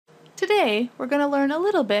Today, we're going to learn a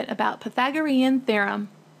little bit about Pythagorean theorem.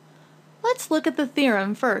 Let's look at the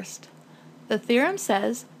theorem first. The theorem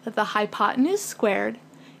says that the hypotenuse squared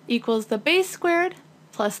equals the base squared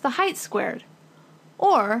plus the height squared.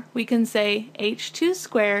 Or we can say h2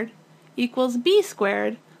 squared equals b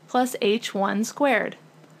squared plus h1 squared.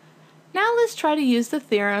 Now let's try to use the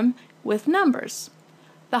theorem with numbers.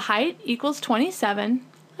 The height equals 27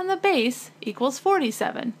 and the base equals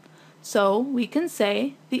 47. So we can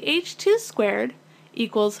say the h2 squared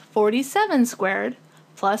equals 47 squared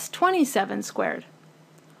plus 27 squared.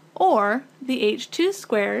 Or the h2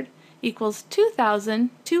 squared equals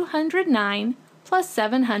 2,209 plus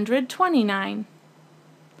 729.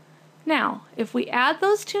 Now, if we add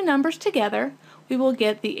those two numbers together, we will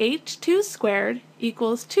get the h2 squared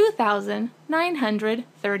equals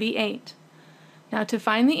 2,938. Now to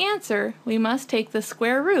find the answer, we must take the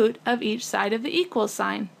square root of each side of the equal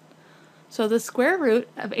sign. So the square root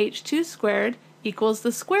of h2 squared equals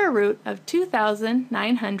the square root of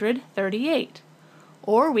 2,938.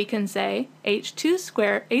 Or we can say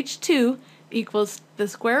h2 equals the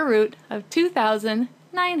square root of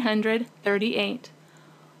 2,938.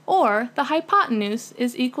 Or the hypotenuse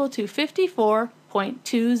is equal to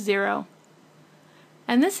 54.20.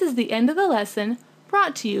 And this is the end of the lesson,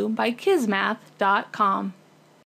 brought to you by Kismath.com.